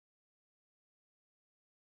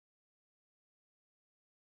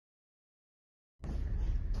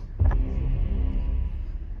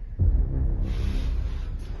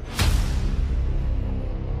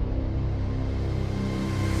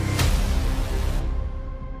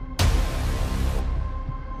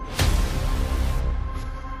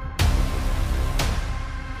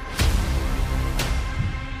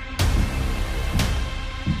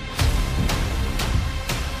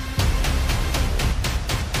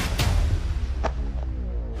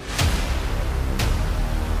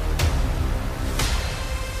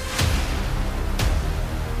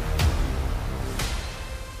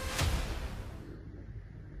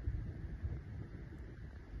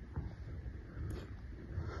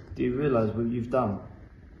Do you realise what you've done?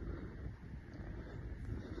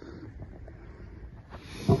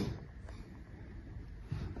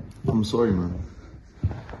 I'm sorry, man.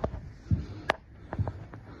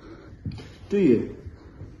 Do you?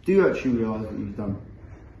 Do you actually realise what you've done?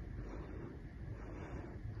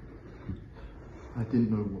 I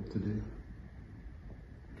didn't know what to do.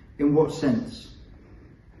 In what sense?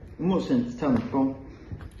 In what sense? Tell me, Paul.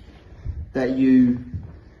 That you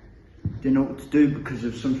didn't know what to do because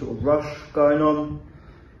of some sort of rush going on,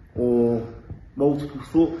 or multiple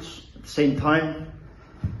thoughts at the same time?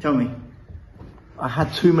 Tell me. I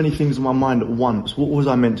had too many things in my mind at once. What was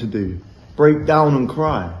I meant to do? Break down and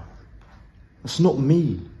cry? That's not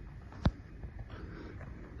me.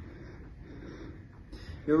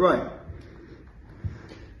 You're right.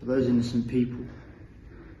 Those innocent people.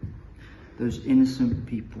 Those innocent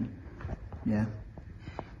people. Yeah.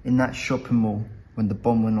 In that shopping mall when the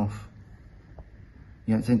bomb went off.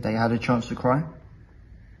 You don't think they had a chance to cry?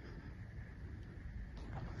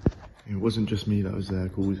 It wasn't just me that was there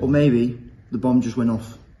causing. Or maybe the bomb just went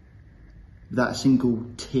off without a single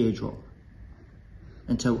teardrop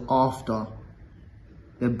until after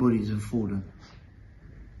their bodies have fallen.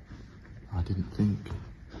 I didn't think.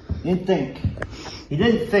 You didn't think? You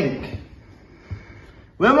didn't think?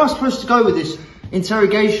 Where am I supposed to go with this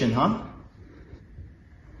interrogation, huh?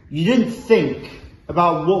 You didn't think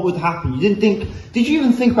about what would happen. You didn't think. Did you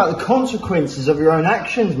even think about the consequences of your own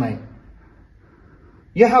actions, mate?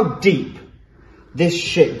 You know how deep this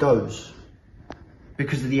shit goes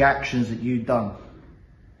because of the actions that you've done.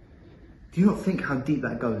 Do you not think how deep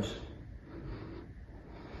that goes?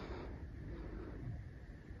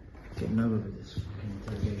 Get nowhere with this fucking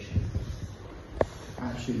interrogation.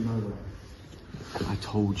 Absolutely nowhere. I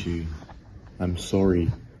told you. I'm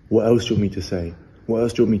sorry. What else do you want me to say? What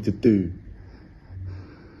else do you want me to do?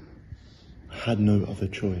 I had no other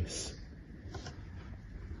choice.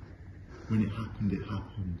 When it happened, it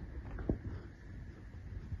happened.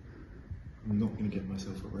 I'm not going to get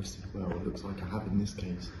myself arrested. Well, it looks like I have in this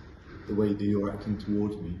case. The way that you're acting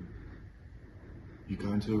towards me. You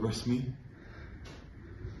going to arrest me?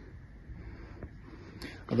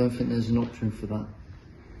 I don't think there's an option for that.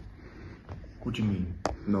 What do you mean?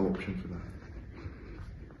 No option for that?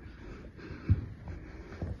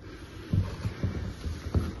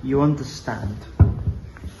 You understand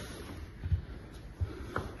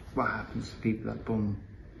what happens to people that bomb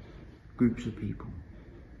groups of people.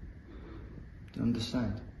 Do you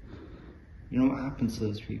understand? You know what happens to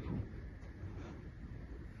those people?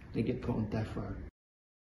 They get put on death row.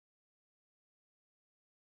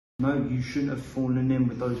 No, you shouldn't have fallen in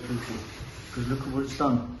with those people, because look at what it's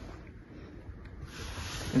done.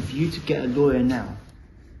 And for you to get a lawyer now,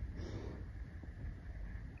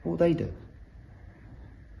 what will they do?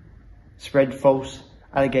 Spread false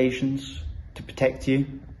allegations to protect you,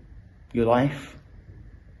 your life,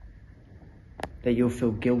 that you'll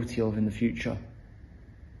feel guilty of in the future.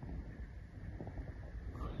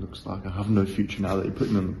 Looks like I have no future now that you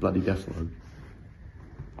put me on the bloody death row.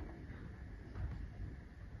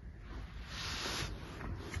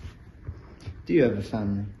 Do you have a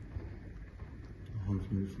family? I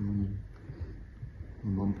have no family.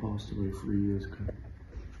 My mum passed away 3 years ago.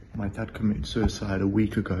 My dad committed suicide a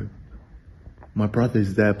week ago. My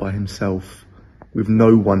brother's there by himself, with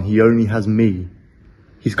no one. He only has me.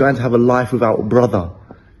 He's going to have a life without a brother.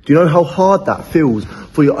 Do you know how hard that feels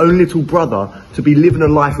for your own little brother to be living a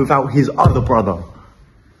life without his other brother?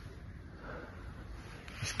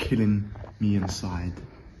 It's killing me inside.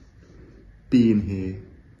 Being here,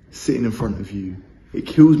 sitting in front of you, it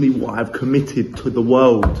kills me what I've committed to the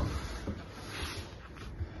world.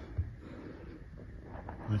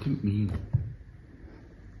 I didn't mean it.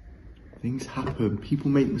 Things happen,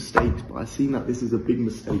 people make mistakes, but I seen that this is a big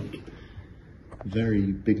mistake. A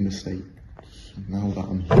very big mistake. Now that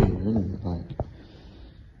I'm here, isn't it? Like,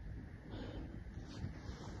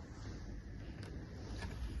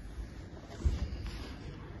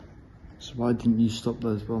 So why didn't you stop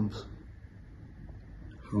those bombs?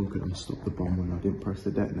 how could I stop the bomb when I didn't press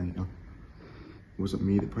the detonator? It wasn't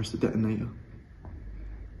me that pressed the detonator.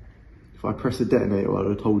 If I pressed the detonator, I'd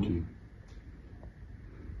have told you.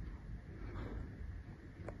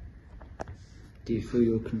 Do you feel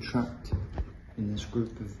you're trapped in this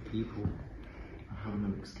group of people? I have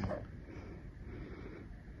no escape.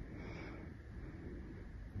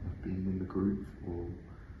 I've been in the group for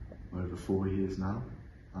over 4 years now.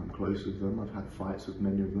 I'm close with them. I've had fights with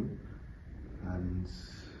many of them. And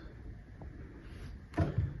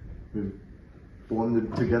we've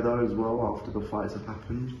bonded together as well after the fights have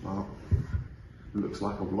happened. But it looks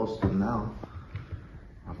like I've lost them now.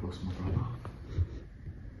 I've lost my brother.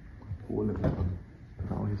 before, little brother.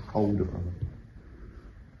 Now his older brother.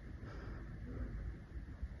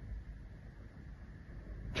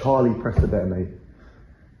 Charlie pressed the detonate.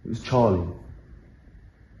 It was Charlie.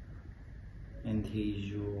 And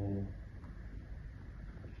he's your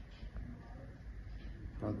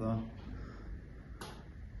brother,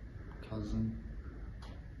 cousin.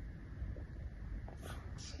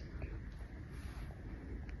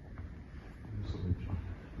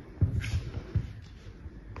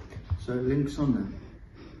 So it links on them.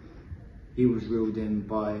 He was reeled in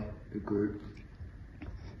by a group,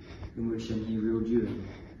 in which then he reeled you in.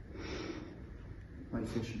 Like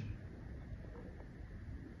fishing.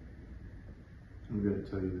 I'm going to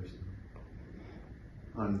tell you this.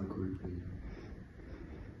 I'm the group leader.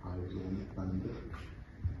 I was on the planet.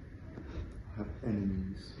 I have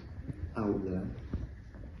enemies out there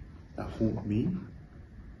that haunt me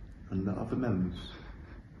and the other members.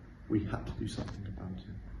 We had to do something about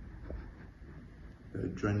it. The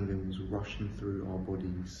adrenaline was rushing through our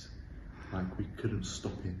bodies like we couldn't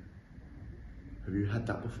stop it. Have you had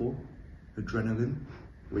that before? Adrenaline,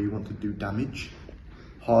 where you want to do damage,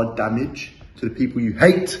 hard damage to the people you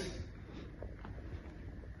hate?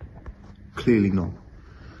 Clearly not.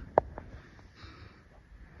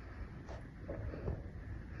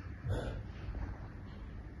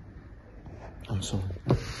 I'm sorry.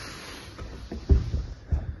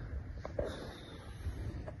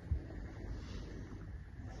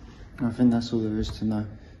 I think that's all there is to know.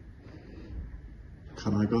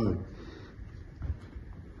 Can I go?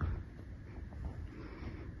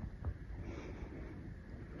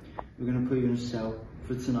 We're going to put you in a cell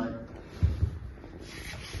for tonight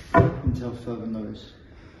until further notice.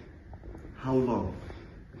 How long?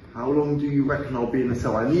 How long do you reckon I'll be in the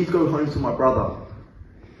cell? I need to go home to my brother.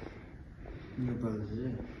 Your brother's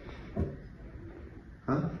here.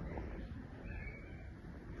 Huh?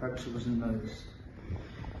 Perhaps it wasn't noticed.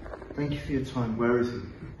 Thank you for your time. Where is he?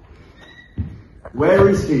 Where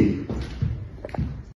is he?